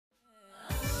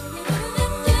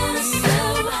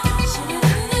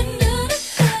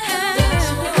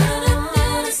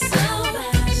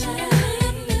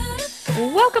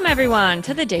everyone,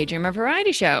 to the Daydreamer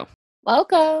Variety Show.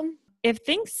 Welcome. If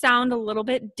things sound a little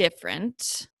bit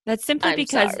different, that's simply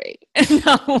because... sorry.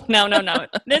 No.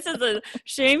 This is a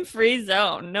shame-free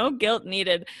zone. No guilt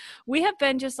needed. We have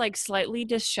been just like slightly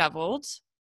disheveled.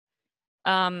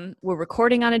 We're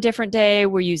recording on a different day.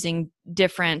 We're using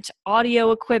different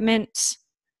audio equipment.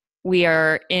 We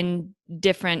are in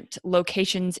different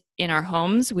locations in our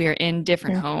homes. We are in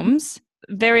different homes.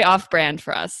 Very off-brand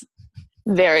for us.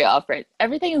 Very off-brand.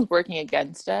 Everything is working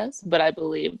against us, but I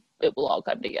believe it will all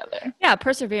come together. Yeah,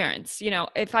 perseverance. You know,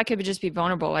 if I could just be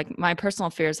vulnerable, like my personal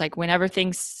fear is like whenever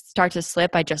things start to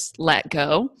slip, I just let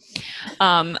go.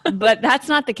 But that's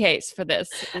not the case for this.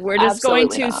 We're just going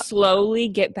to slowly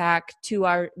get back to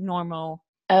our normal.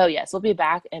 Oh, yes. We'll be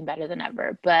back and better than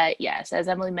ever. But yes, as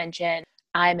Emily mentioned,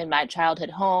 I'm in my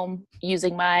childhood home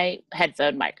using my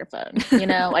headphone microphone. You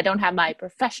know, I don't have my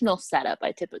professional setup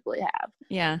I typically have.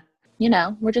 Yeah. You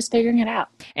know, we're just figuring it out.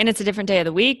 And it's a different day of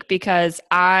the week because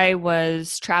I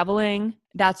was traveling.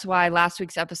 That's why last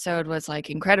week's episode was like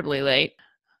incredibly late.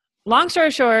 Long story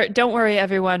short, don't worry,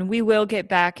 everyone. We will get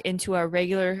back into our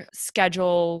regular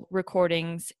schedule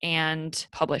recordings and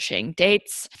publishing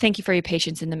dates. Thank you for your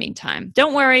patience in the meantime.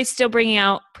 Don't worry, still bringing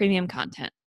out premium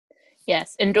content.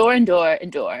 Yes, endure, and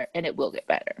it will get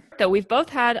better. So we've both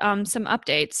had some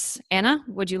updates. Anna,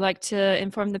 would you like to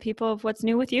inform the people of what's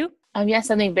new with you? Yes,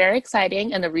 something very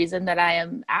exciting. And the reason that I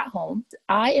am at home,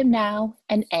 I am now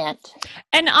an aunt.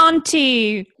 An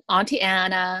auntie. Auntie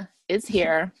Anna is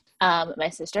here. My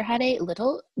sister had a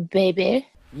little baby.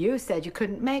 You said you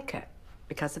couldn't make it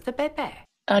because of the baby.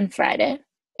 On Friday.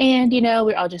 And, you know,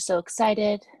 we're all just so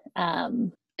excited.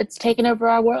 It's taken over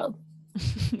our world.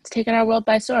 It's taken our world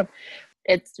by storm.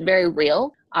 It's very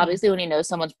real. Obviously, when you know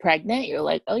someone's pregnant, you're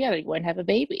like, oh, yeah, they're going to have a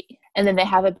baby. And then they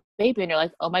have a baby and you're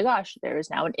like, oh, my gosh, there is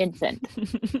now an infant.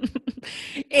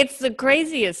 It's the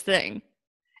craziest thing.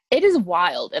 It is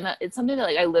wild. And it's something that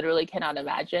like I literally cannot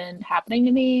imagine happening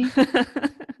to me.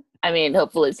 I mean,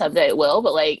 hopefully someday it will.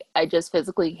 But like I just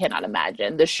physically cannot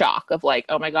imagine the shock of like,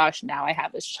 oh, my gosh, now I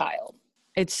have this child.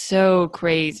 It's so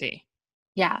crazy.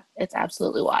 Yeah, it's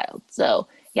absolutely wild. So,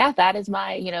 yeah, that is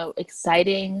my, you know,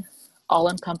 exciting,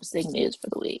 all-encompassing news for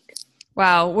the week.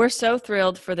 Wow, we're so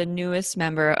thrilled for the newest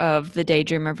member of the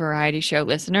Daydreamer Variety Show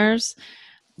listeners.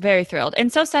 Very thrilled.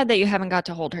 And so sad that you haven't got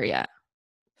to hold her yet.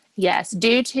 Yes,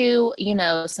 due to, you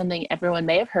know, something everyone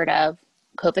may have heard of,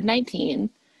 COVID-19,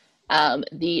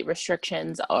 the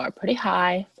restrictions are pretty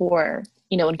high for,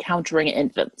 you know, encountering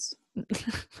infants.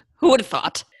 Who would have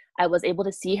thought? I was able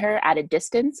to see her at a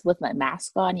distance with my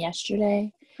mask on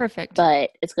yesterday. Perfect.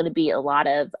 But it's going to be a lot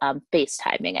of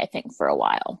FaceTiming, I think, for a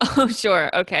while. Oh,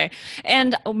 sure. Okay.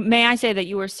 And may I say that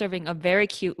you were serving a very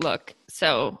cute look.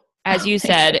 So as you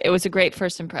said, it was a great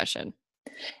first impression.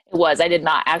 It was. I did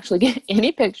not actually get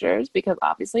any pictures because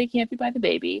obviously it can't be by the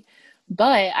baby.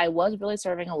 But I was really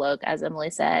serving a look, as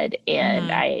Emily said.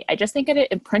 And I just think it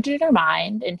imprinted in her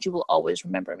mind and she will always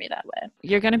remember me that way.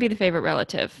 You're going to be the favorite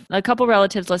relative. A couple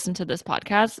relatives listen to this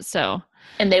podcast. So.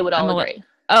 And they would all agree.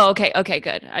 Oh, okay. Okay,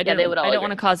 good. I don't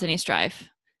want to cause any strife.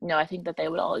 No, I think that they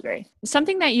would all agree.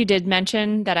 Something that you did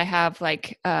mention that I have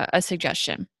like a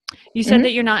suggestion. You said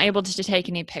that you're not able to take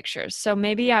any pictures. So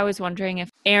maybe I was wondering if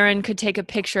Aaron could take a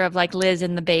picture of like Liz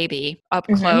and the baby up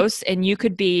close and you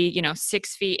could be, you know,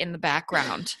 6 feet in the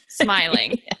background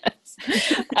smiling.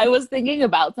 Yes. I was thinking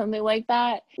about something like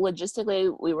that.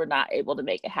 Logistically, we were not able to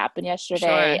make it happen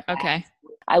yesterday. Sure. Okay.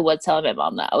 I was telling my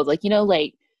mom that. I was like, you know,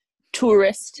 like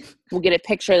tourist will get a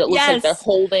picture that looks like they're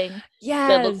holding.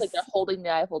 That looks like they're holding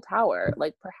the Eiffel Tower.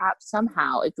 Like perhaps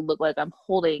somehow it could look like I'm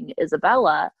holding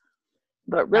Isabella.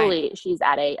 But really, she's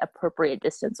at a appropriate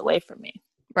distance away from me.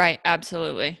 Right.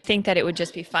 Absolutely. I think that it would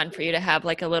just be fun for you to have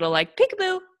like a little like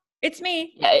peekaboo. It's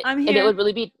me. Yeah, I'm here. And it would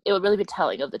really be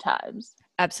telling of the times.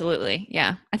 Absolutely.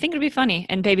 Yeah. I think it'd be funny.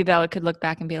 And baby Bella could look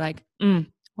back and be like,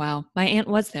 wow, my aunt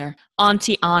was there.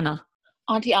 Auntie Anna.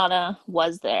 Auntie Anna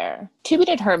was there. To be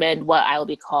determined what I will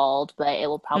be called, but it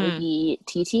will probably be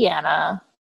TT Anna.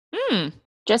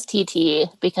 Just TT,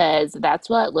 because that's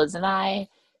what Liz and I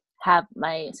have.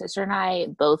 My sister and I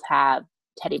both have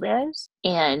teddy bears,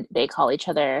 and they call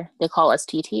us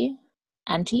TT,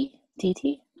 Auntie,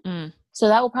 TT. So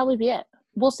that will probably be it.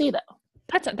 We'll see, though.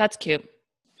 That's cute.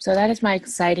 So that is my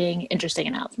exciting, interesting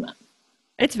announcement.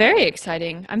 It's very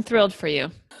exciting. I'm thrilled for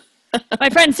you. My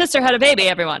friend's sister had a baby,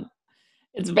 everyone.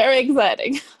 It's very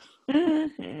exciting.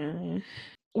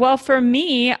 Well, for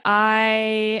me,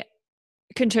 I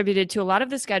contributed to a lot of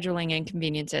the scheduling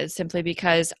inconveniences simply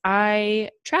because I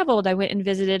traveled. I went and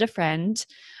visited a friend,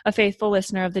 a faithful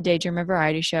listener of the Daydreamer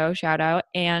Variety Show, shout out.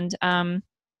 And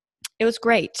it was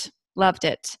great. Loved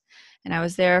it. And I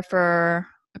was there for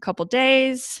a couple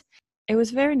days. It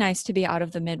was very nice to be out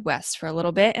of the Midwest for a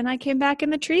little bit. And I came back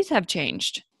and the trees have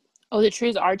changed. Oh, the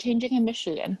trees are changing in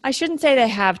Michigan. I shouldn't say they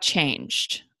have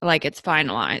changed, like it's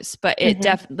finalized, but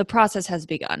the process has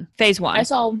begun. Phase 1.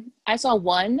 I saw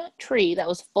one tree that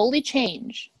was fully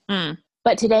changed. Mm.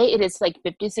 But today it is like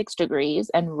 56 degrees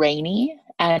and rainy,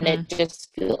 and it just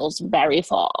feels very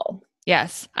fall.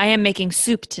 Yes. I am making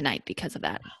soup tonight because of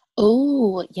that.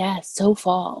 Oh, yes. So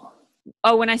fall.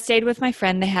 Oh, when I stayed with my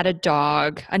friend, they had a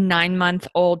dog, a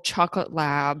 9-month-old chocolate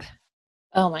lab.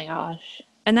 Oh my gosh.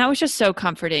 And that was just so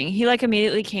comforting. He like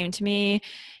immediately came to me.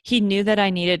 He knew that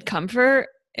I needed comfort.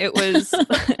 It was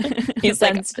He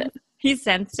sensed it. He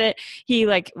sensed it. He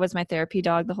like was my therapy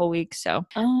dog the whole week. So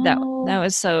that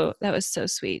was so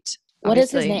sweet. What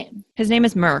is his name? His name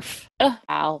is Murph. Oh,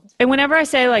 wow. And whenever I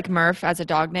say like Murph as a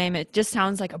dog name, it just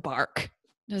sounds like a bark,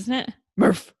 doesn't it?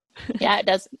 Murph. Yeah, it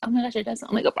does. Oh my gosh, it does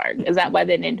sound like a bark. Is that why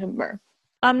they named him Murph?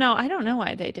 No, I don't know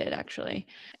why they did actually.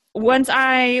 Once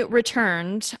I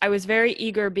returned, I was very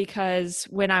eager because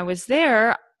when I was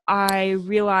there, I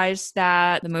realized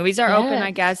that the movies are open,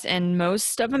 I guess, in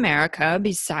most of America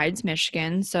besides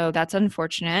Michigan. So that's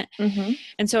unfortunate. Mm-hmm.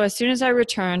 And so as soon as I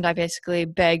returned, I basically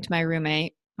begged my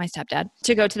roommate, my stepdad,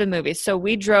 to go to the movies. So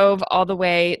we drove all the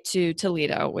way to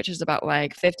Toledo, which is about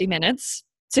like 50 minutes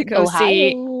to go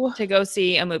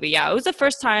see a movie. Yeah, it was the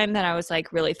first time that I was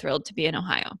like really thrilled to be in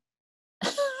Ohio.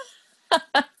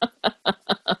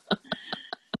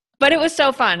 But it was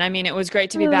so fun. I mean, it was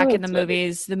great to be back in the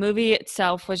movies. The movie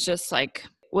itself was just like,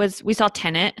 we saw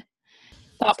Tenet.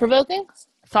 Thought-provoking?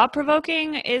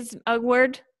 Thought-provoking is a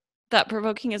word.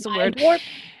 Thought-provoking is a word. Mind warp?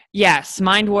 Yes,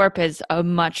 mind warp is a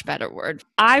much better word.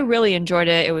 I really enjoyed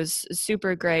it. It was a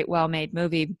super great, well-made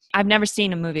movie. I've never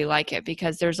seen a movie like it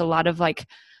because there's a lot of like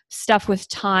stuff with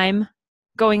time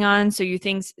going on. So you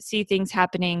see things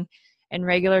happening in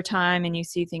regular time and you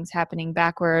see things happening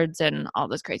backwards and all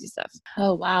this crazy stuff.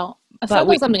 Oh, wow. That sounds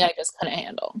like something I just couldn't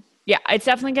handle. Yeah, it's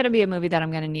definitely going to be a movie that I'm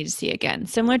going to need to see again.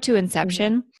 Similar to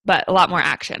Inception, but a lot more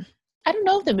action. I don't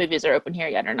know if the movies are open here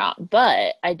yet or not,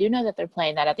 but I do know that they're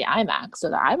playing that at the IMAX, so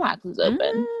the IMAX is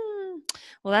open.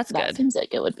 Well, that's good. That seems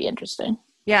like it would be interesting.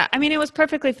 Yeah, I mean, it was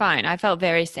perfectly fine. I felt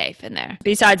very safe in there,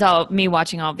 besides me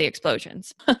watching all of the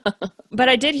explosions. But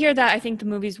I did hear that I think the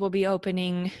movies will be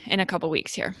opening in a couple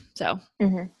weeks here. So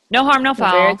no harm, no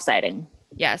foul. Very exciting.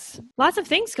 Yes. Lots of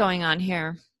things going on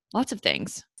here. Lots of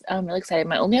things. I'm really excited.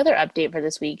 My only other update for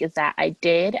this week is that I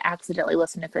did accidentally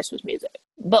listen to Christmas music,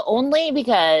 but only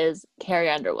because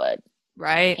Carrie Underwood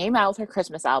came out with her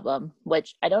Christmas album,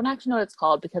 which I don't actually know what it's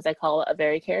called because I call it A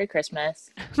Very Carrie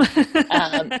Christmas.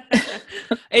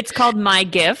 It's called My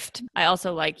Gift. I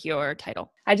also like your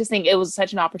title. I just think it was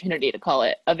such an opportunity to call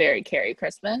it A Very Carrie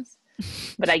Christmas,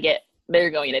 but I get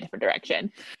they're going in a different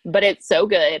direction. But it's so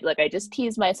good. Like I just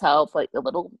teased myself like a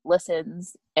little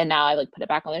listens, and now I like put it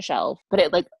back on the shelf. But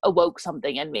it like awoke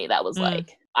something in me that was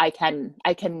like I can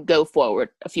go forward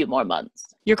a few more months.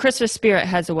 Your Christmas spirit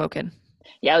has awoken.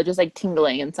 Yeah, it was just like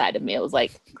tingling inside of me. It was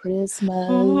like, Christmas.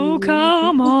 Oh,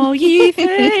 come all ye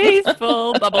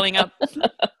faithful. Bubbling up.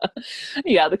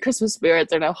 Yeah, the Christmas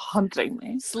spirits are now haunting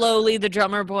me. Slowly, the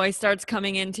drummer boy starts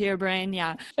coming into your brain.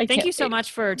 Yeah. Thank you so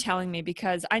much for telling me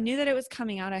because I knew that it was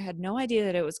coming out. I had no idea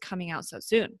that it was coming out so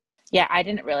soon. Yeah, I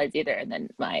didn't realize either. And then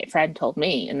my friend told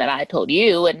me, and then I told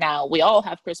you, and now we all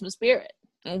have Christmas spirit.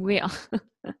 We all.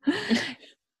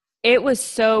 It was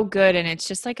so good, and it's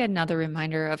just like another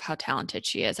reminder of how talented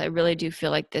she is. I really do feel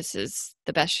like this is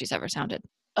the best she's ever sounded.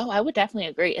 Oh, I would definitely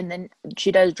agree. And then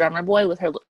she does Drummer Boy with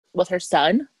her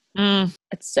son. It's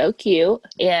so cute.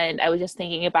 And I was just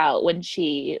thinking about when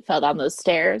she fell down those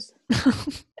stairs.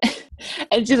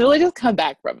 And she's really just come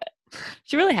back from it.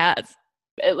 She really has.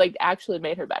 It like actually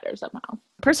made her better somehow.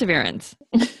 Perseverance.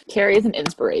 Carrie is an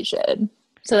inspiration.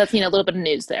 So that's, a little bit of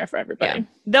news there for everybody. Yeah.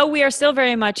 Though we are still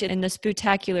very much in the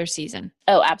spooktacular season.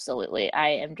 Oh, absolutely. I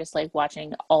am just like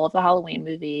watching all of the Halloween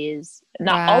movies.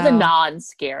 Not all the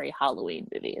non-scary Halloween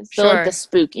movies. So like the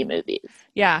spooky movies.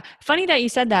 Yeah. Funny that you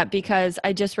said that because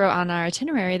I just wrote on our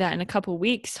itinerary that in a couple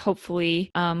weeks,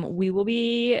 hopefully, we will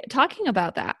be talking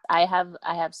about that. I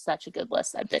have such a good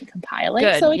list I've been compiling.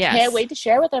 Good, so I can't wait to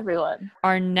share with everyone.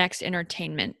 Our next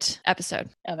entertainment episode.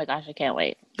 Oh my gosh, I can't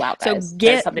wait. Wow, guys. So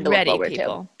get something to ready, look forward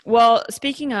people. To. Well,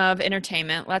 speaking of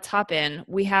entertainment, let's hop in.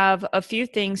 We have a few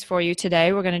things for you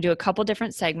today. We're going to do a couple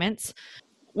different segments.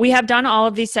 We have done all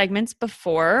of these segments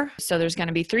before. So there's going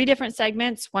to be 3 different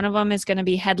segments. One of them is going to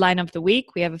be Headline of the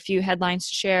Week. We have a few headlines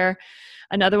to share.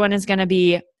 Another one is going to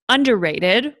be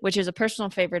Underrated, which is a personal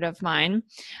favorite of mine.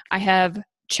 I have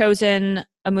chosen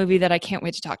a movie that I can't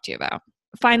wait to talk to you about.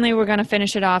 finally, we're going to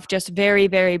finish it off just very,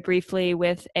 very briefly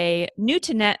with a new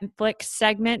to Netflix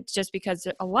segment, just because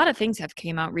a lot of things have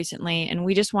came out recently, and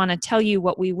we just want to tell you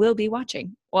what we will be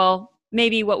watching. Well,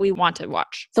 maybe what we want to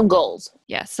watch. Some goals.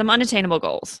 Yes, some unattainable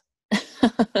goals.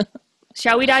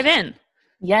 Shall we dive in?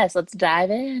 Yes, let's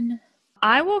dive in.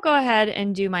 I will go ahead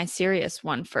and do my serious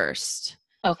one first.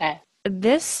 Okay.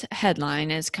 This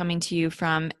headline is coming to you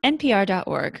from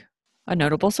npr.org, a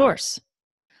notable source.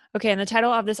 Okay, and the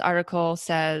title of this article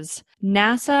says,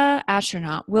 NASA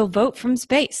astronaut will vote from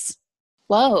space.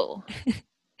 Whoa.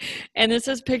 And this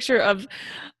is a picture of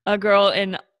a girl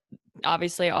in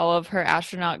obviously all of her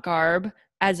astronaut garb,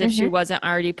 as if she wasn't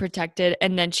already protected.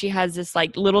 And then she has this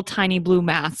like little tiny blue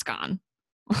mask on.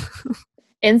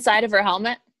 Inside of her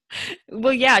helmet?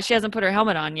 Well, yeah, she hasn't put her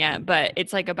helmet on yet, but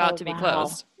it's like about to be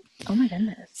closed. Oh my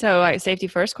goodness. So safety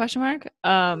first, question mark?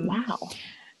 Wow.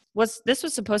 This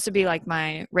was supposed to be like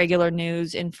my regular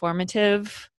news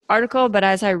informative article, but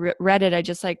as I read it, I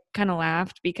just like kind of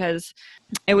laughed because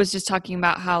it was just talking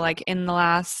about how like in the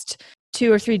last 2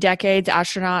 or 3 decades,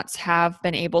 astronauts have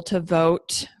been able to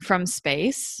vote from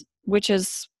space, which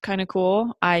is kind of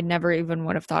cool. I never even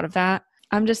would have thought of that.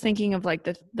 I'm just thinking of like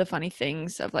the funny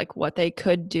things of like what they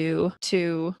could do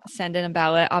to send in a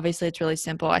ballot. Obviously, it's really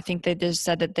simple. I think they just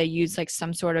said that they use like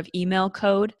some sort of email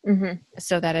code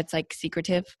so that it's like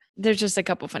secretive. There's just a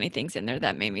couple funny things in there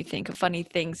that made me think of funny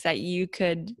things that you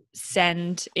could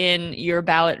send in your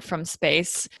ballot from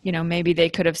space. You know, maybe they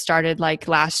could have started like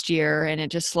last year and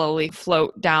it just slowly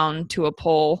float down to a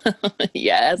pole.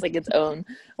 Yeah, it has like its own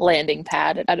landing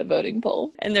pad at a voting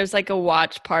poll. And there's like a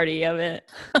watch party of it.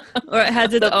 Or it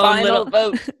has its The own final little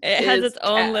vote. It has its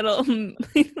own little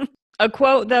a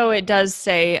quote, though. It does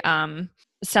say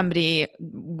somebody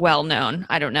well known.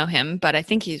 I don't know him, but I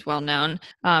think he's well known.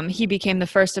 He became the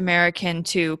first American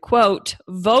to, quote,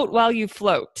 vote while you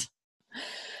float.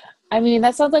 I mean,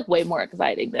 that sounds like way more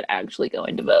exciting than actually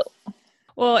going to vote.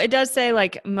 Well, it does say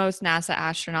like most NASA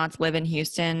astronauts live in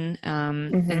Houston.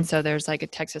 And so there's like a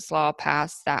Texas law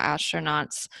passed that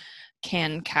astronauts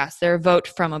can cast their vote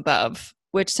from above,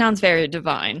 which sounds very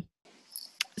divine.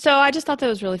 So I just thought that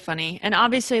was really funny. And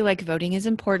obviously, like, voting is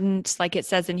important. Like it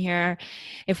says in here,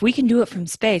 if we can do it from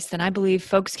space, then I believe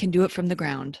folks can do it from the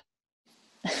ground.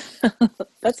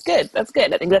 That's good. That's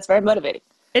good. I think that's very motivating.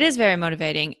 It is very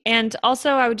motivating. And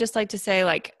also, I would just like to say,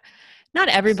 like, not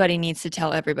everybody needs to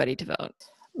tell everybody to vote.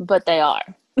 But they are.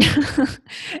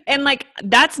 And, like,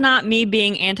 that's not me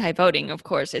being anti-voting, of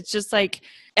course. It's just, like,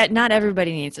 not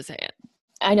everybody needs to say it.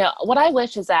 I know. What I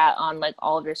wish is that on like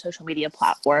all of your social media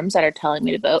platforms that are telling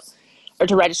me to vote or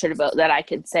to register to vote, that I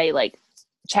could say like,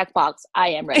 checkbox, I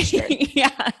am registered.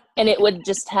 Yeah. And it would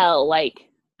just tell like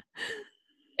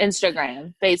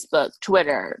Instagram, Facebook,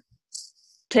 Twitter,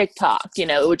 TikTok, you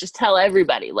know, it would just tell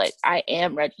everybody like, I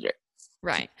am registered.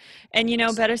 Right. And, you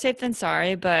know, better safe than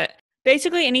sorry, but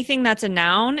basically anything that's a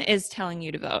noun is telling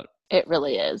you to vote. It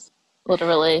really is.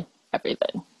 Literally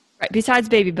everything. Right. Besides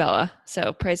Baby Bella.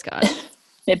 So praise God.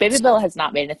 Yeah, Baby Bella has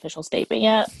not made an official statement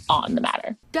yet on the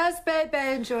matter. Does Bebe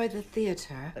enjoy the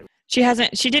theater? She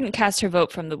didn't cast her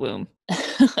vote from the womb.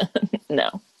 No.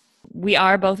 We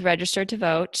are both registered to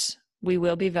vote. We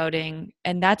will be voting.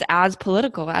 And that's as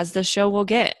political as the show will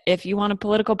get. If you want a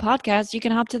political podcast, you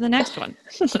can hop to the next one.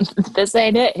 This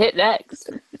ain't it. Hit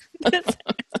next.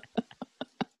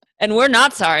 And we're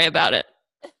not sorry about it.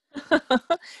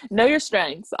 Know your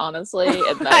strengths, honestly.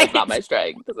 And that is not my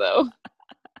strength. So.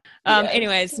 Yes.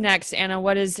 Anyways, next, Anna,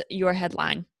 what is your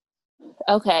headline?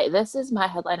 Okay, this is my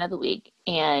headline of the week,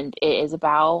 and it is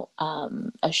about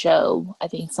a show I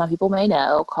think some people may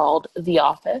know called The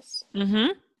Office.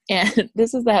 Mm-hmm. And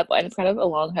this is the headline. It's kind of a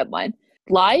long headline.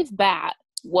 Live bat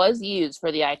was used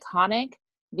for the iconic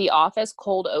The Office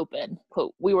cold open.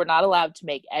 Quote, we were not allowed to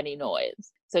make any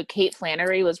noise. So Kate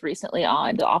Flannery was recently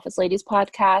on the Office Ladies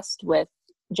podcast with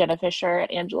Jenna Fisher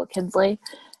and Angela Kinsley.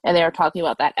 And they were talking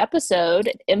about that episode,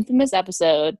 an infamous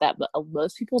episode that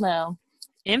most people know.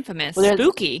 Infamous.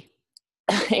 Spooky.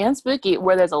 And spooky,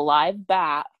 where there's a live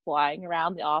bat flying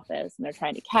around the office and they're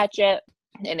trying to catch it.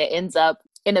 And it ends up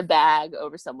in a bag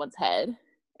over someone's head.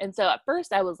 And so at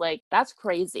first I was like, that's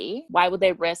crazy. Why would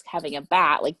they risk having a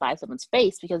bat like by someone's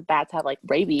face? Because bats have like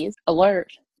rabies.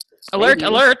 Alert. Alert,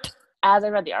 alert. As I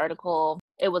read the article,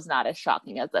 it was not as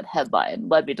shocking as that headline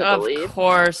led me to believe. Of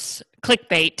course.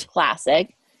 Clickbait.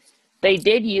 Classic. They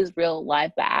did use real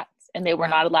live bats, and they were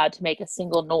not allowed to make a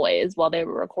single noise while they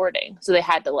were recording. So they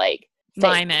had to like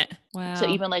mime it. Wow. So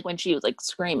even like when she was like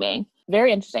screaming,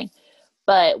 very interesting.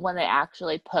 But when they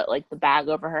actually put like the bag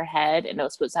over her head and it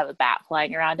was supposed to have a bat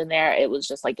flying around in there, it was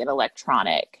just like an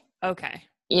electronic. Okay.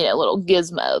 little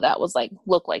gizmo that was like,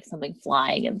 looked like something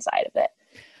flying inside of it.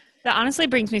 That honestly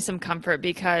brings me some comfort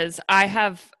because I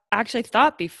have actually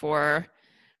thought before,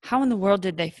 how in the world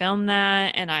did they film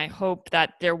that? And I hope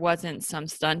that there wasn't some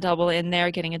stunt double in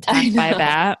there getting attacked by a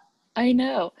bat. I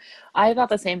know. I thought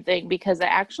the same thing because I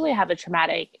actually have a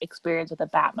traumatic experience with a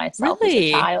bat myself as Really?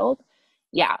 a child.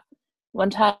 Yeah. One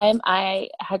time I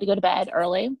had to go to bed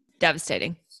early.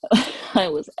 Devastating. I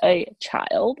was a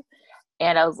child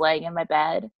and I was laying in my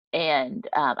bed and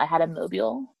I had a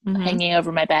mobile hanging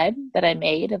over my bed that I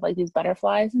made of like these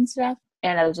butterflies and stuff.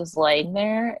 And I was just laying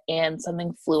there and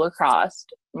something flew across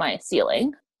my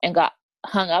ceiling and got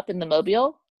hung up in the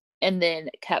mobile and then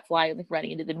kept flying, like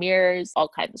running into the mirrors, all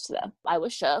kinds of stuff. I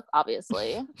was shook,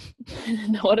 obviously. I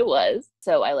didn't know what it was.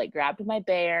 So I like grabbed my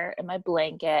bear and my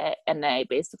blanket and I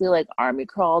basically like army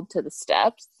crawled to the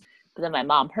steps. But then my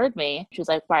mom heard me. She was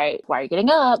like, why are you getting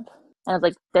up? And I was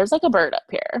like, there's like a bird up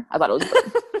here. I thought it was a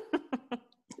bird.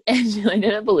 And she like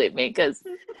didn't believe me because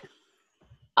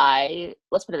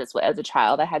let's put it this way, as a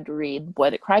child, I had to read Boy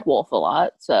That Cried Wolf a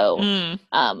lot. So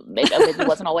maybe it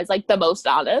wasn't always like the most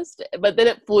honest, but then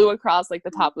it flew across like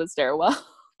the top of the stairwell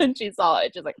and she saw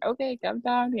it. She's like, okay, come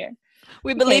down here.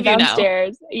 We believe you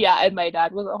downstairs. Now. Yeah. And my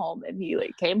dad was at home and he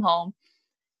like came home.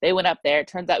 They went up there. It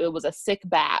turns out it was a sick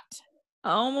bat.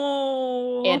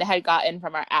 Oh. And it had gotten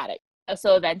from our attic.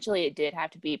 So eventually it did have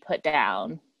to be put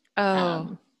down.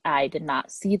 Oh. I did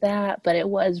not see that, but it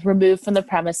was removed from the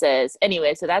premises.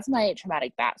 Anyway, so that's my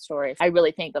traumatic bat story. I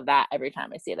really think of that every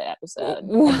time I see that episode.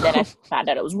 And then I found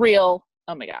out it was real.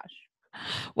 Oh my gosh.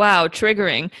 Wow.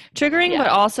 Triggering, yeah. But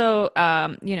also,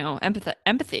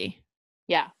 empathy.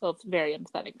 Yeah. Both very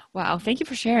empathetic. Wow. Thank you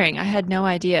for sharing. I had no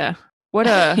idea. What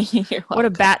a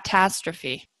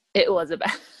bat-tastrophe. It was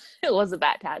a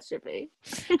bat-tastrophe.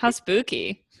 How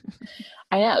spooky.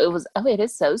 I know. It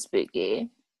is so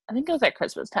spooky. I think it was at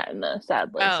Christmas time, though,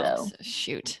 sadly. Oh, so.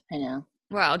 Shoot. I know.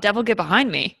 Wow, devil get behind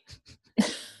me.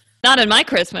 Not in my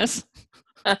Christmas.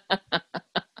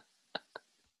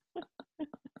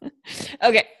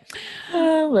 Okay.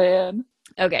 Oh, man.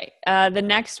 Okay. The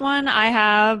next one I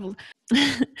have.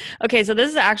 Okay, so this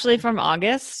is actually from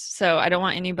August, so I don't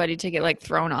want anybody to get like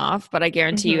thrown off, but I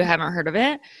guarantee you haven't heard of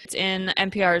it. It's in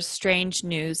NPR's Strange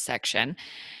News section.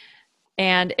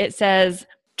 And it says,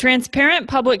 transparent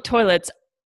public toilets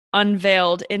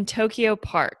unveiled in Tokyo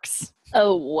parks.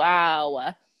 Oh,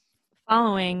 wow.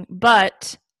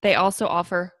 But they also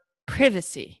offer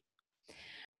privacy.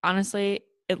 Honestly,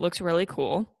 it looks really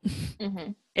cool.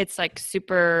 It's like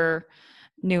super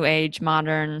new age,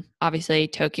 modern, obviously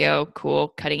Tokyo,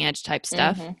 cool, cutting edge type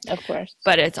stuff. Of course.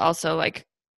 But it's also like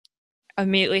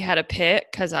immediately had a pit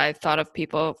because I thought of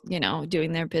people,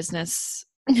 doing their business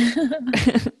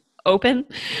open.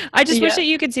 I just wish that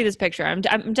you could see this picture. I'm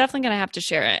definitely going to have to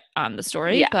share it on the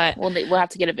story, but we'll have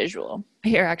to get a visual.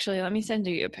 Here, actually, let me send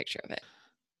you a picture of it.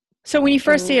 So when you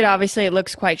first see it, obviously it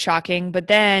looks quite shocking, but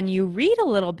then you read a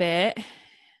little bit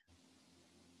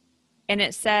and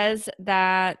it says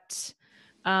that,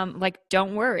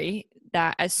 don't worry,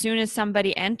 that as soon as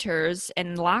somebody enters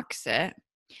and locks it,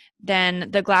 then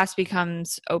the glass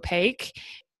becomes opaque,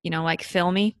 like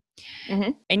filmy,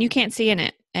 and you can't see in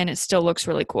it. And it still looks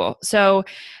really cool. So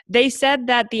they said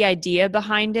that the idea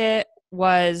behind it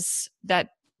was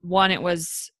that, one, it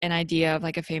was an idea of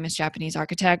like a famous Japanese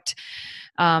architect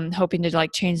hoping to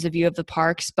like change the view of the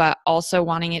parks, but also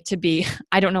wanting it to be,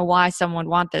 I don't know why someone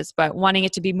would want this, but wanting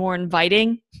it to be more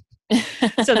inviting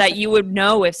so that you would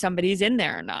know if somebody's in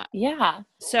there or not. Yeah.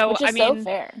 So, which is so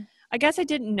fair. I guess I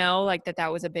didn't know like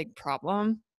that was a big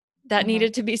problem that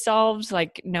needed to be solved,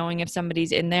 like knowing if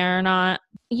somebody's in there or not.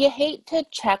 You hate to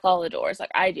check all the doors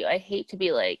like I do. I hate to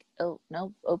be like, oh,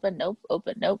 nope, open, nope,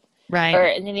 open, nope. Right.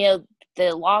 And then,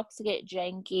 the locks get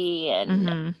janky.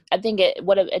 And I think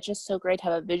it's just so great to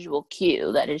have a visual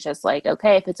cue that is just like,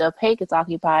 okay, if it's opaque, it's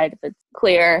occupied. If it's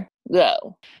clear,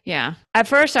 go. Yeah. At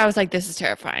first I was like, this is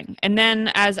terrifying. And then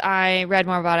as I read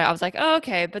more about it, I was like, oh,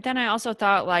 okay. But then I also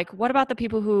thought like, what about the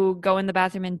people who go in the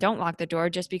bathroom and don't lock the door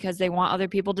just because they want other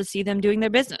people to see them doing their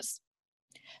business?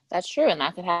 That's true. And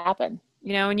that could happen.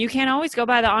 And you can't always go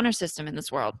by the honor system in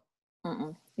this world.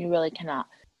 You really cannot.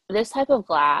 This type of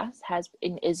glass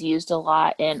is used a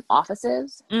lot in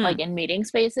offices, like in meeting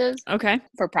spaces. Okay.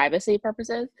 For privacy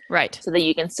purposes. Right. So that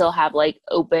you can still have like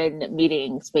open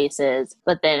meeting spaces,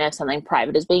 but then if something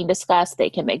private is being discussed, they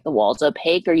can make the walls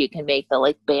opaque, or you can make the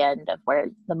like band of where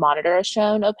the monitor is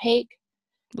shown opaque.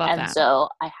 Love that. So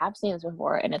I have seen this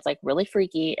before and it's like really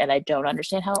freaky and I don't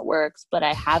understand how it works, but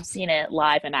I have seen it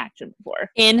live in action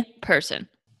before. In person.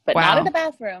 But not in the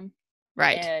bathroom.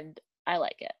 Right. And I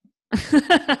like it.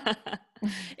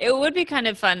 It would be kind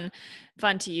of fun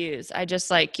fun to use. I just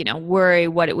like, worry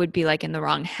what it would be like in the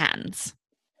wrong hands.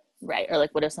 Right. Or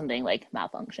like, what if something like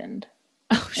malfunctioned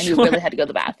Oh, and you really had to go to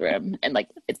the bathroom and like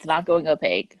it's not going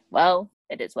opaque? Well,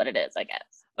 it is what it is, I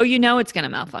guess. Oh, it's going to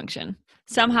malfunction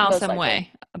somehow, Most some likely.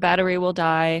 way. A battery will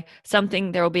die.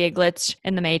 There will be a glitch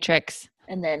in the matrix.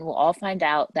 And then we'll all find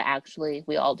out that actually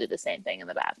we all do the same thing in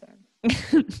the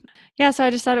bathroom. Yeah, so I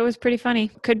just thought it was pretty funny.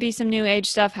 Could be some new age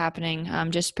stuff happening.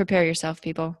 Just prepare yourself,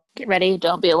 people. Get ready.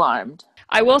 Don't be alarmed.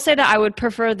 I will say that I would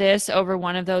prefer this over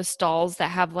one of those stalls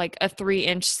that have like a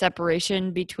 3-inch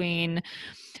separation between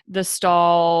the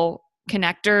stall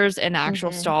connectors and the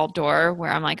actual stall door,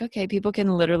 where I'm like, okay, people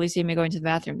can literally see me going to the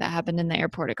bathroom. That happened in the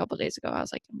airport a couple of days ago. I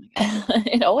was like, oh my God.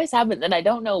 It always happens, and I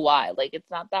don't know why. Like, it's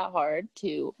not that hard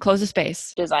to Close a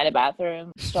space. design a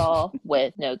bathroom stall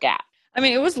with no gap. I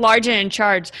mean, it was large and in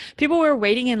charge. People were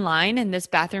waiting in line and this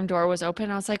bathroom door was open.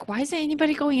 I was like, why isn't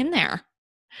anybody going in there?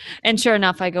 And sure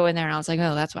enough, I go in there and I was like,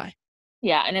 oh, that's why.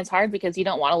 Yeah, and it's hard because you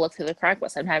don't want to look through the crack,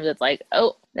 but sometimes it's like,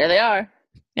 oh, there they are.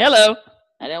 Hello.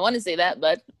 I didn't want to see that,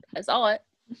 but I saw it.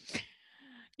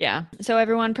 Yeah. So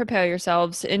everyone prepare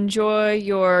yourselves. Enjoy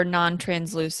your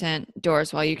non-translucent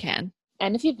doors while you can.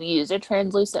 And if you've used a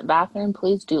translucent bathroom,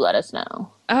 please do let us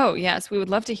know. Oh, yes. We would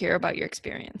love to hear about your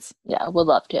experience. Yeah, we'd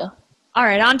love to. All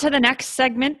right. On to the next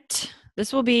segment.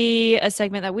 This will be a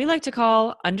segment that we like to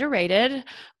call Underrated.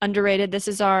 Underrated. This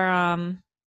is our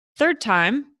third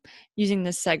time using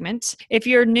this segment. If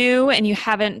you're new and you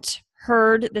haven't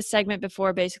heard this segment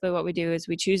before, basically what we do is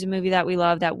we choose a movie that we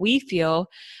love that we feel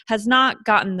has not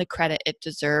gotten the credit it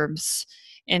deserves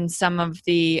in some of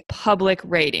the public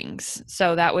ratings.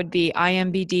 So that would be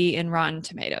IMDb and Rotten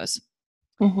Tomatoes.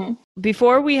 Mm-hmm.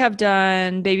 Before we have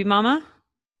done Baby Mama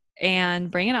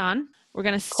and Bring It On, we're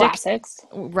going to stick... Classics.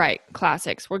 Right,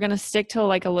 classics. We're going to stick to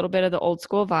like a little bit of the old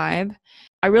school vibe.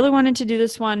 I really wanted to do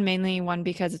this one, mainly one,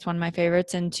 because it's one of my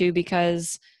favorites, and two,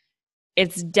 because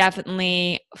it's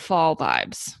definitely fall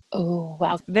vibes. Oh,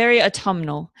 wow. Very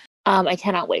autumnal. I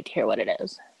cannot wait to hear what it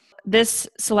is. This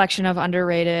selection of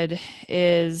Underrated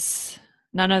is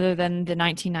none other than the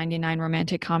 1999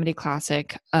 romantic comedy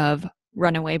classic of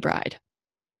Runaway Bride.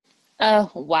 Oh,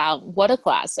 wow. What a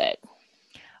classic.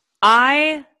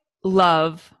 I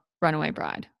love Runaway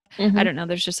Bride. Mm-hmm. I don't know.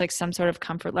 There's just like some sort of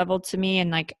comfort level to me, and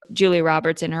like Julia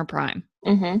Roberts in her prime.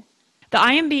 Mm-hmm. The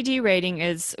IMDb rating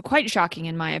is quite shocking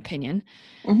in my opinion.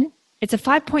 Mm-hmm. It's a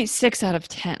 5.6 out of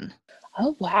 10.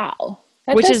 Oh, wow.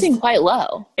 That Which does is seem quite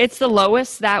low. It's the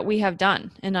lowest that we have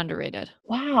done in Underrated.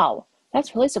 Wow.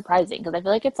 That's really surprising because I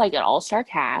feel like it's like an all-star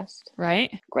cast.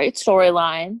 Right? Great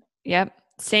storyline. Yep.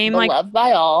 Same Beloved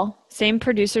by all. Same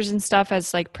producers and stuff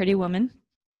as like Pretty Woman.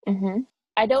 Mm-hmm.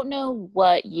 I don't know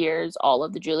what years all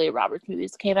of the Julia Roberts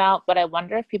movies came out, but I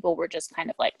wonder if people were just kind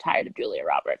of like tired of Julia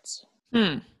Roberts.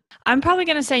 I'm probably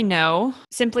going to say no,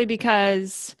 simply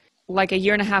because like a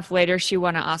year and a half later, she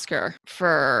won an Oscar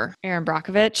for Erin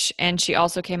Brockovich, and she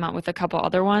also came out with a couple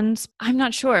other ones. I'm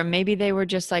not sure. Maybe they were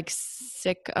just like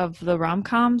sick of the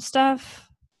rom-com stuff.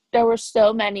 There were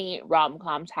so many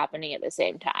rom-coms happening at the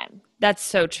same time. That's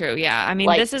so true. Yeah. I mean,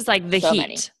 Like, this is like the so heat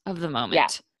many. of the moment. Yeah,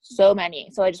 so many.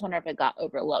 So I just wonder if it got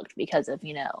overlooked because of,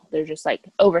 they're just like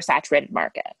oversaturated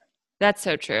market. That's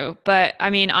so true. But I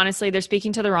mean, honestly, they're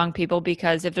speaking to the wrong people,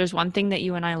 because if there's one thing that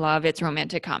you and I love, it's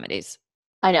romantic comedies.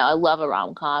 I know. I love a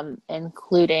rom-com,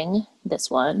 including this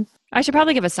one. I should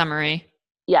probably give a summary.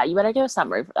 Yeah, you better give a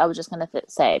summary. I was just going to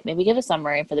say, maybe give a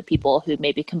summary for the people who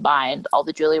maybe combined all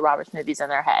the Julia Roberts movies in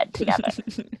their head together,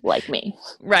 like me.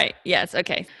 Right. Yes.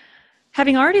 Okay.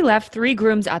 Having already left 3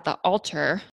 grooms at the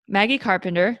altar, Maggie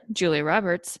Carpenter, Julia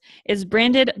Roberts, is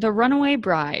branded the runaway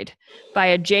bride by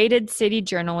a jaded city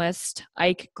journalist,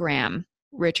 Ike Graham,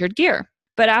 Richard Gere.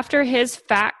 But after his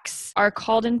facts are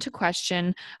called into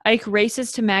question, Ike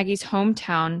races to Maggie's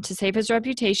hometown to save his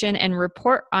reputation and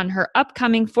report on her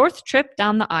upcoming 4th trip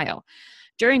down the aisle,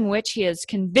 during which he is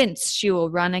convinced she will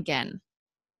run again.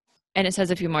 And it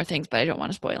says a few more things, but I don't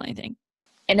want to spoil anything.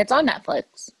 And it's on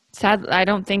Netflix. Sad, I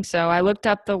don't think so. I looked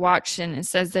up the watch and it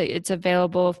says that it's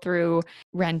available through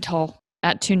rental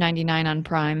at $2.99 on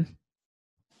Prime.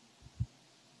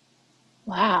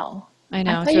 Wow. I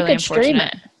know. I It's thought really you could stream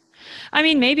unfortunate. it. I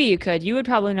mean, maybe you could. You would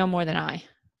probably know more than I.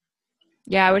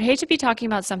 Yeah, I would hate to be talking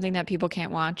about something that people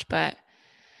can't watch, but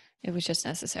it was just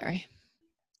necessary.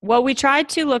 Well, we tried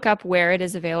to look up where it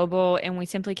is available and we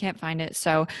simply can't find it.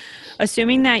 So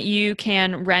assuming that you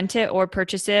can rent it or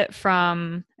purchase it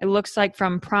from, it looks like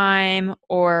from Prime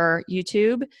or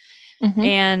YouTube. Mm-hmm.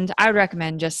 And I would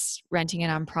recommend just renting it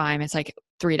on Prime. It's like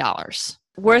 $3.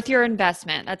 Worth your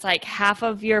investment. That's like half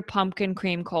of your pumpkin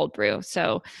cream cold brew.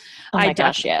 So Oh my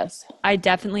gosh, yes. I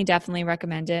definitely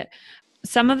recommend it.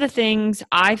 some of the things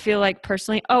I feel like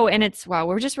personally, and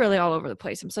we're just really all over the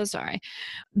place. I'm so sorry.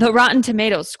 The Rotten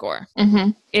Tomatoes score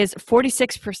is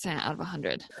 46% out of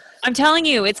 100. I'm telling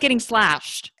you, it's getting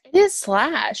slashed. It is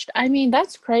slashed. I mean,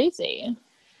 that's crazy.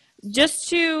 Just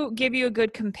to give you a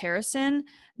good comparison,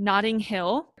 Notting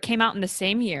Hill came out in the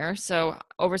same year, so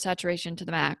oversaturation to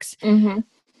the max.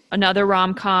 Another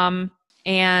rom-com,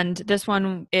 and this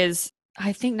one is,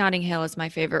 I think Notting Hill is my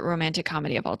favorite romantic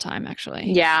comedy of all time,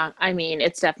 actually. Yeah, I mean,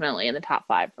 it's definitely in the top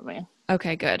 5 for me.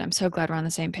 Okay, good. I'm so glad we're on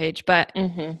the same page. But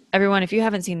everyone, if you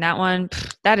haven't seen that one,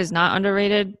 that is not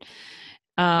underrated.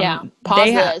 Pause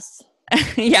this.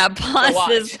 Yeah, pause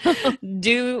this.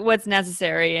 Do what's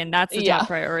necessary, and that's the top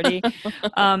priority.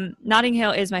 Notting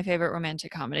Hill is my favorite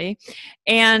romantic comedy,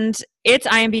 and its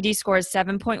IMDb score is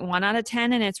 7.1 out of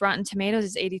 10, and its Rotten Tomatoes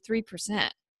is 83%.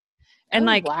 And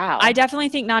wow. I definitely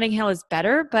think Notting Hill is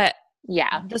better, but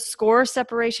the score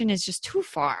separation is just too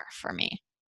far for me.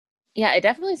 Yeah, it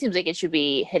definitely seems like it should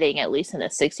be hitting at least in the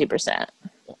 60%.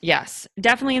 Yes,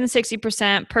 definitely in the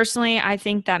 60%. Personally, I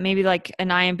think that maybe like an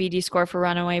IMDb score for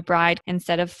Runaway Bride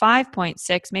instead of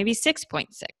 5.6, maybe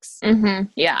 6.6.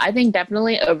 Yeah, I think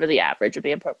definitely over the average would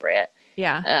be appropriate.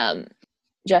 Yeah.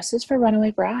 Justice for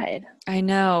Runaway Bride. I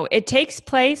know. It takes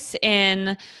place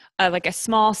in like a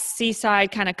small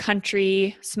seaside kind of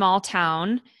country, small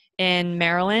town in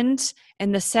Maryland,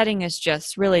 and the setting is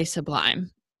just really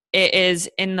sublime. It is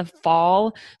in the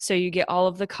fall, so you get all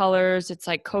of the colors. It's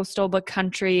like coastal but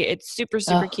country. It's super,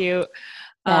 super cute.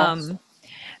 Yes.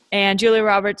 And Julia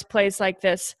Roberts plays like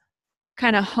this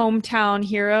kind of hometown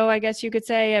hero, I guess you could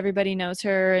say. Everybody knows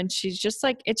her, and she's just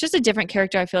like, it's just a different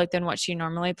character, I feel like, than what she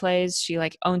normally plays. She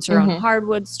like owns her own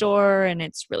hardwood store, and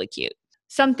it's really cute.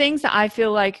 Some things that I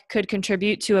feel like could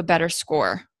contribute to a better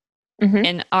score,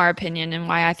 in our opinion, and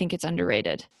why I think it's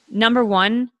underrated. Number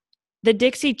one, the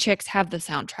Dixie Chicks have the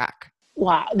soundtrack.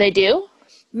 Wow, they do?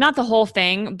 Not the whole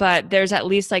thing, but there's at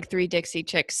least like 3 Dixie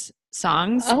Chicks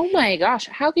songs. Oh my gosh,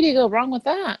 how could you go wrong with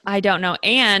that? I don't know.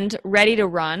 And Ready to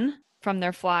Run from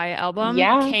their Fly album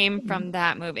came from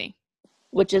that movie.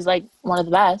 Which is like one of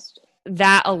the best.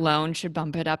 That alone should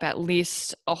bump it up at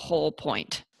least a whole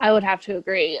point. I would have to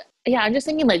agree. Yeah, I'm just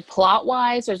thinking like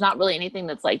plot-wise, there's not really anything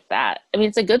that's like that. I mean,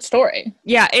 it's a good story.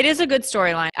 Yeah, it is a good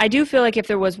storyline. I do feel like if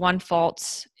there was one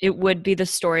fault, it would be the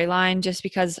storyline, just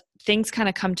because things kind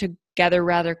of come together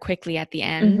rather quickly at the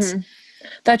end.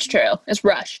 That's true. It's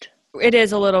rushed. It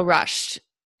is a little rushed.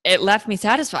 It left me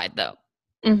satisfied, though.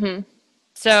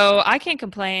 So I can't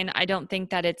complain. I don't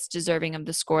think that it's deserving of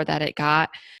the score that it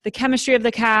got. The chemistry of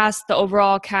the cast, the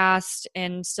overall cast,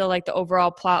 and still like the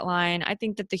overall plot line, I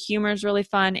think that the humor is really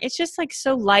fun. It's just like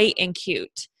so light and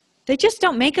cute. They just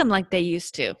don't make them like they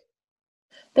used to.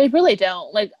 They really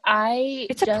don't.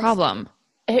 It's a problem.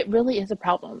 It really is a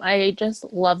problem. I just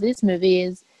love these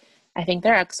movies. I think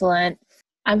they're excellent.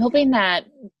 I'm hoping that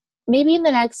maybe in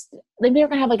the next, maybe we're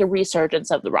going to have like a resurgence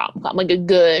of the rom-com, like a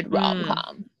good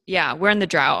rom-com. Yeah, we're in the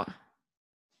drought.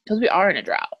 Because we are in a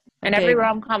drought. And every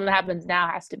rom-com that happens now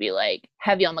has to be like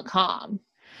heavy on the com.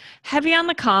 Heavy on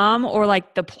the com, or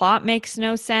like the plot makes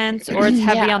no sense, or it's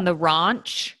heavy on the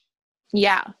raunch.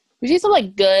 Yeah. We need some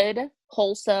like good,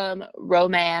 wholesome,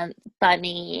 romance,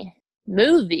 funny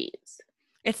movies.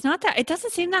 It's not that, it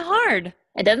doesn't seem that hard.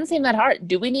 It doesn't seem that hard.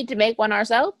 Do we need to make one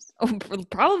ourselves? Oh,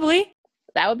 probably.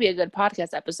 That would be a good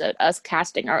podcast episode, us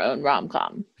casting our own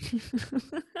rom-com.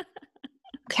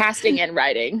 Casting and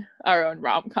writing our own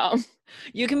rom-com.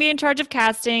 You can be in charge of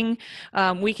casting.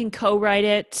 We can co-write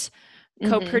it,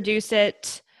 co-produce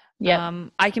it.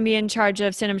 I can be in charge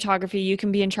of cinematography. You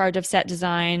can be in charge of set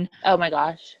design. Oh my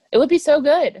gosh. It would be so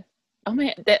good. Oh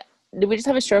my, did we just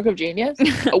have a stroke of genius?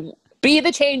 Be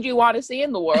the change you want to see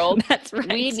in the world. That's right.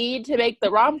 We need to make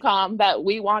the rom-com that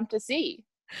we want to see.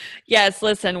 Yes,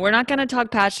 listen, we're not going to talk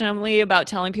passionately about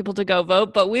telling people to go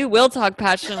vote, but we will talk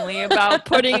passionately about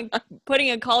putting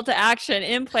a call to action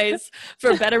in place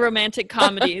for better romantic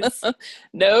comedies.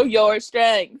 Know your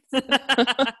strengths.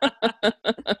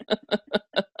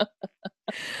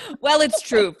 Well, it's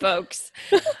true, folks.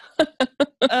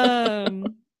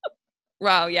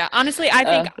 Wow, yeah. Honestly, I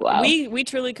think we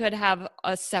truly could have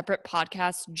a separate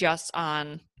podcast just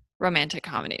on romantic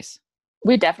comedies.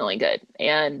 We definitely could.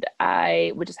 And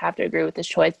I would just have to agree with this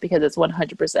choice because it's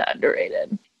 100%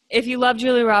 underrated. If you love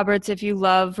Julia Roberts, if you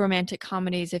love romantic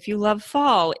comedies, if you love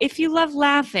fall, if you love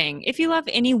laughing, if you love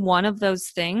any one of those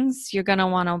things, you're going to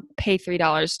want to pay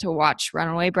 $3 to watch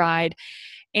Runaway Bride.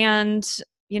 And,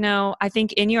 you know, I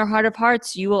think in your heart of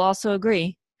hearts, you will also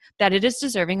agree that it is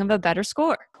deserving of a better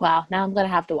score. Wow. Now I'm going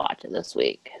to have to watch it this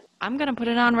week. I'm going to put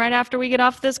it on right after we get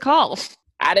off this call.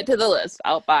 Add it to the list.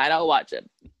 I'll watch it.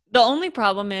 The only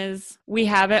problem is we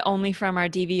have it only from our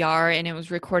DVR and it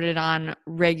was recorded on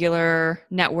regular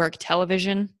network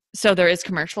television. So there is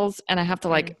commercials and I have to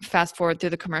like fast forward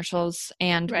through the commercials.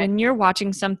 And when you're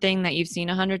watching something that you've seen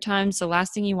 100 times, the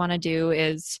last thing you want to do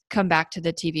is come back to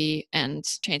the TV and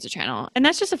change the channel. And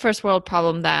that's just a first world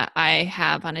problem that I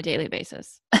have on a daily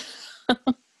basis.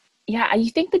 Yeah, you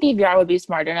think the DVR would be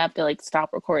smart enough to like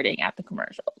stop recording at the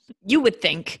commercials. You would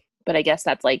think. But I guess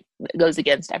that's like goes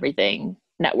against everything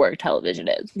network television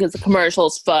is, because the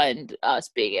commercials fund us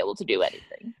being able to do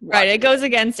anything. Right. It goes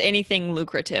against anything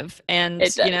lucrative. And,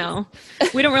 you know,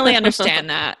 we don't really understand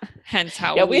that. Hence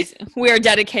how we are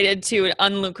dedicated to an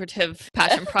unlucrative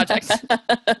passion project.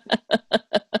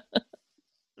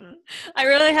 I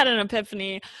really had an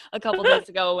epiphany a couple days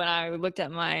ago when I looked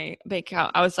at my bank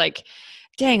account. I was like,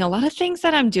 dang, a lot of things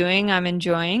that I'm doing, I'm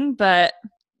enjoying, but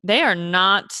they are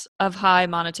not of high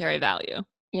monetary value.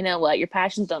 You know what? Your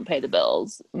passions don't pay the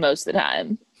bills most of the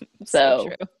time. So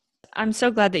true. I'm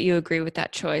so glad that you agree with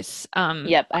that choice.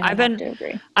 Yep, I've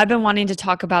been wanting to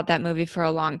talk about that movie for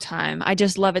a long time. I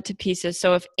just love it to pieces.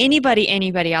 So if anybody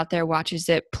out there watches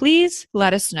it, please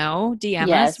let us know. DM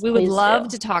us. We would love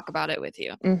to talk about it with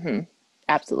you. Mm-hmm.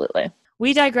 Absolutely.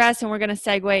 We digress, and we're going to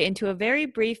segue into a very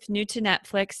brief new to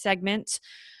Netflix segment.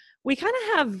 We kind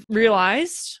of have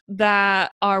realized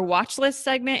that our watch list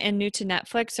segment and new to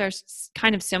Netflix are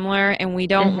kind of similar, and we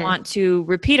don't want to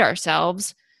repeat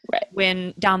ourselves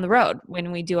when down the road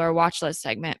when we do our watch list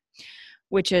segment,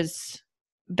 which is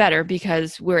better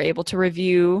because we're able to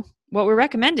review what we're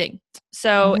recommending.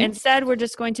 So instead, we're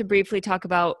just going to briefly talk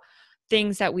about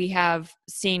things that we have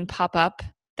seen pop up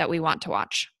that we want to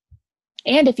watch.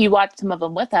 And if you watch some of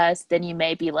them with us, then you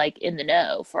may be like in the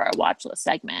know for our watch list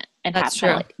segment and have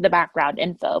kind of like the background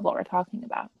info of what we're talking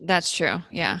about. That's true.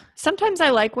 Yeah. Sometimes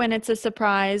I like when it's a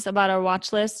surprise about our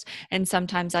watch list, and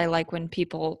sometimes I like when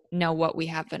people know what we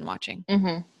have been watching.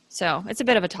 So it's a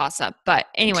bit of a toss up. But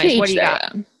anyways, what do you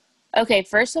got? Okay,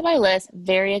 first on my list,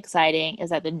 very exciting,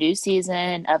 is that the new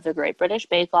season of The Great British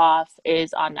Bake Off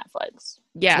is on Netflix.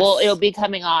 Yes. Well, it'll be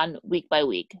coming on week by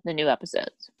week, the new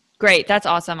episodes. Great. That's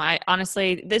awesome. I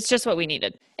honestly, it's just what we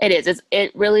needed. It is.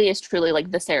 It really is truly like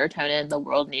the serotonin the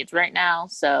world needs right now.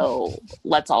 So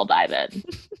let's all dive in.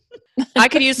 I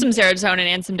could use some serotonin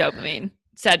and some dopamine,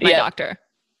 said my doctor.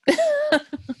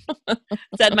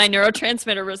 Said my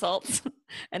neurotransmitter results.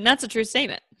 And that's a true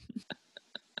statement.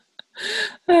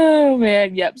 Oh,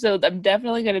 man. Yep. So I'm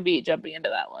definitely going to be jumping into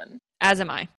that one. As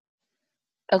am I.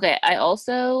 Okay. I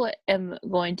also am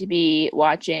going to be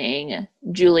watching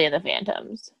Julie and the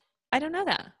Phantoms. I don't know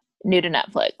that. New to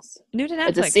Netflix.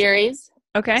 It's a series.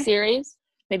 Okay. Series.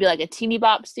 Maybe like a teeny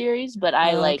bop series, but I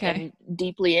am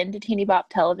deeply into teeny bop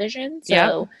television.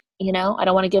 So, you know, I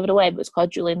don't want to give it away, but it's called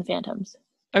Julie and the Phantoms.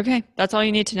 Okay. That's all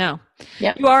you need to know.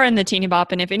 Yep. You are in the teeny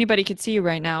bop, and if anybody could see you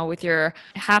right now with your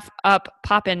half up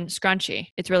poppin' scrunchie,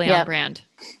 it's really on brand.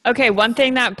 Okay. One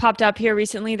thing that popped up here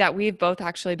recently that we've both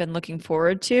actually been looking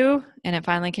forward to, and it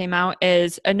finally came out,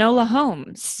 is Enola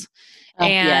Holmes.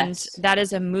 And that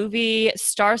is a movie,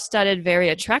 star-studded, very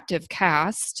attractive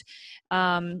cast,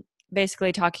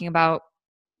 basically talking about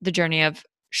the journey of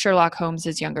Sherlock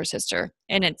Holmes' younger sister.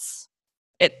 And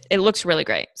it looks really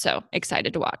great. So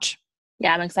excited to watch.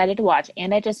 Yeah, I'm excited to watch.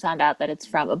 And I just found out that it's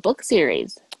from a book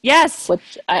series. Yes.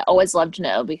 Which I always love to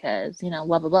know because, you know,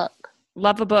 love a book.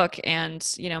 Love a book. And,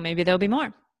 you know, maybe there'll be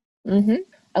more.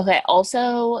 Okay,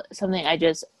 also something I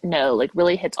just know like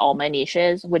really hits all my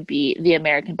niches would be the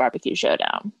American Barbecue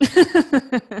Showdown.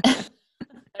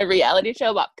 A reality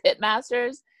show about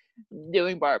pitmasters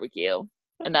doing barbecue.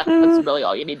 And that's really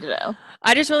all you need to know.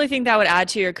 I just really think that would add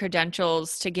to your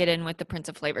credentials to get in with the Prince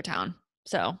of Flavortown.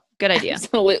 So, good idea.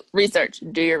 So, research.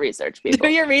 Do your research, people.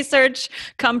 Do your research.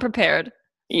 Come prepared.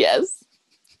 Yes.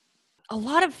 A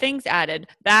lot of things added.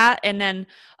 That, and then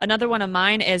another one of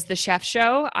mine is The Chef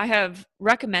Show. I have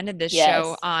recommended this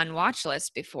show on Watch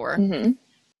List before.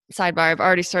 Sidebar, I've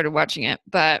already started watching it,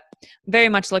 but very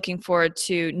much looking forward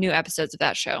to new episodes of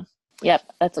that show.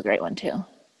 Yep, that's a great one too.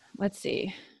 Let's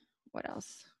see. What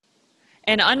else?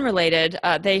 And unrelated,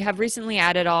 they have recently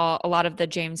added a lot of the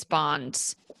James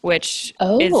Bonds, which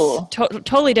is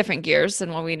totally different gears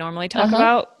than what we normally talk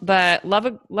about, but love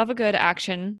a good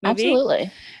action movie.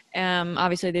 Absolutely.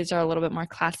 Obviously, these are a little bit more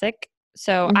classic.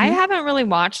 So I haven't really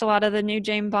watched a lot of the new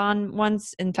James Bond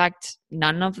ones. In fact,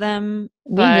 none of them.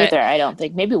 Me neither, I don't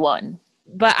think. Maybe one.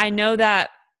 But I know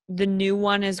that the new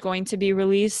one is going to be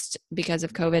released because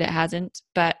of COVID. It hasn't.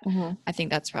 But I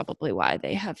think that's probably why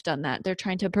they have done that. They're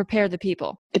trying to prepare the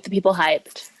people. Get the people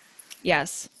hyped.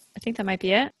 Yes. I think that might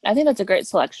be it. I think that's a great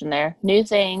selection there. New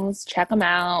things. Check them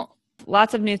out.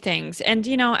 lots of new things. And,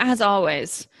 as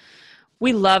always,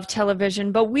 we love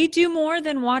television, but we do more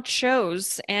than watch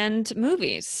shows and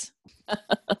movies.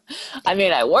 I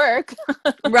mean, I work.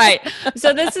 Right.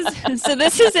 So this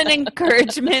is an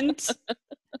encouragement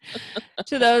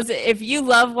to those. If you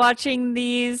love watching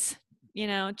these,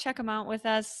 check them out with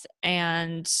us.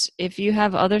 And if you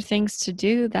have other things to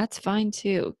do, that's fine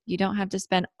too. You don't have to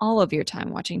spend all of your time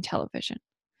watching television.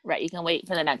 Right. You can wait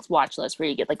for the next watch list where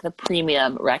you get like the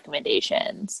premium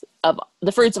recommendations of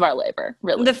the fruits of our labor,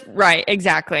 really. Right.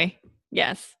 Exactly.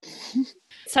 Yes.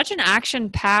 Such an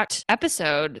action-packed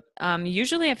episode.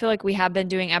 Usually I feel like we have been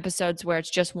doing episodes where it's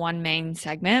just one main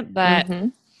segment, but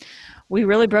we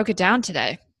really broke it down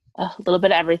today. A little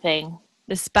bit of everything.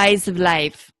 The spice of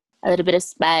life. A little bit of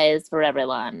spice for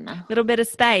everyone. A little bit of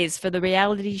spice for the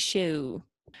reality show.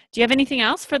 Do you have anything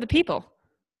else for the people?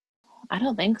 I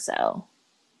don't think so.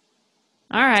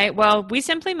 All right. Well, we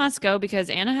simply must go because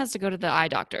Anna has to go to the eye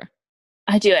doctor.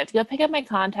 I do. I have to go pick up my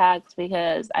contacts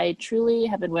because I truly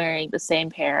have been wearing the same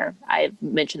pair. I've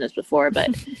mentioned this before,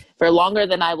 but for longer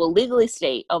than I will legally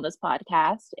state on this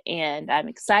podcast. And I'm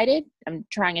excited. I'm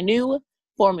trying a new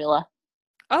formula.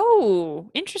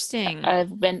 Oh, interesting.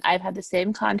 I've had the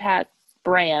same contact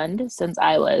brand since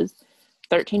I was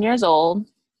 13 years old.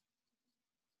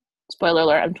 Spoiler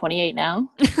alert, I'm 28 now.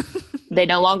 They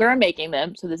no longer are making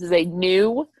them. So this is a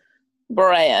new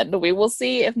brand. We will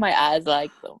see if my eyes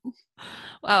like them.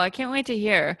 Wow, I can't wait to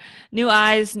hear. New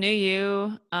eyes, new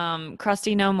you,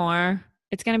 crusty no more.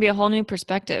 It's going to be a whole new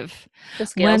perspective. The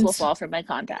scales will fall from my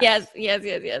contacts. Yes.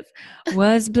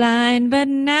 Was blind, but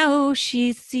now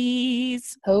she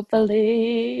sees.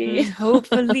 Hopefully.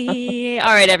 Hopefully.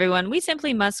 All right, everyone. We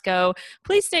simply must go.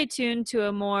 Please stay tuned to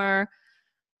a more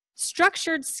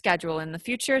structured schedule in the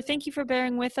future. Thank you for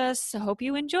bearing with us. I hope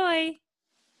you enjoy. In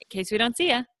case we don't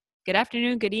see you, good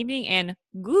afternoon, good evening, and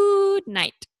good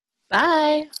night.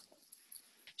 Bye.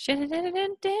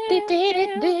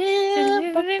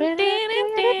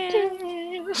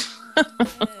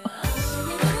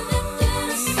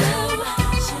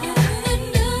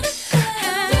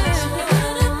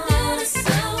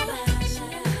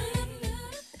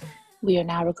 We are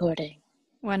now recording.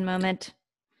 One moment.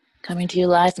 Coming to you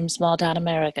live from small town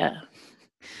America.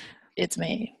 It's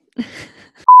me.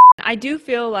 I do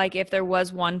feel like if there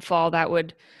was one fall that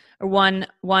would, or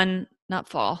one, not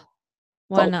fall.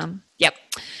 One, yep.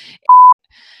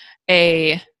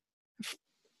 A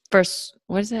first,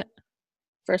 what is it?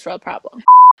 First world problem.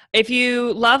 If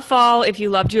you love fall, if you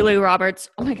love Julia Roberts,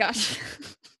 oh my gosh.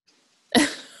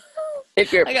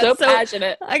 If you're so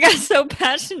passionate. I got so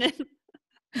passionate.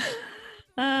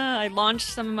 I launched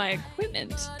some of my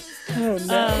equipment. Oh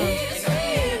no.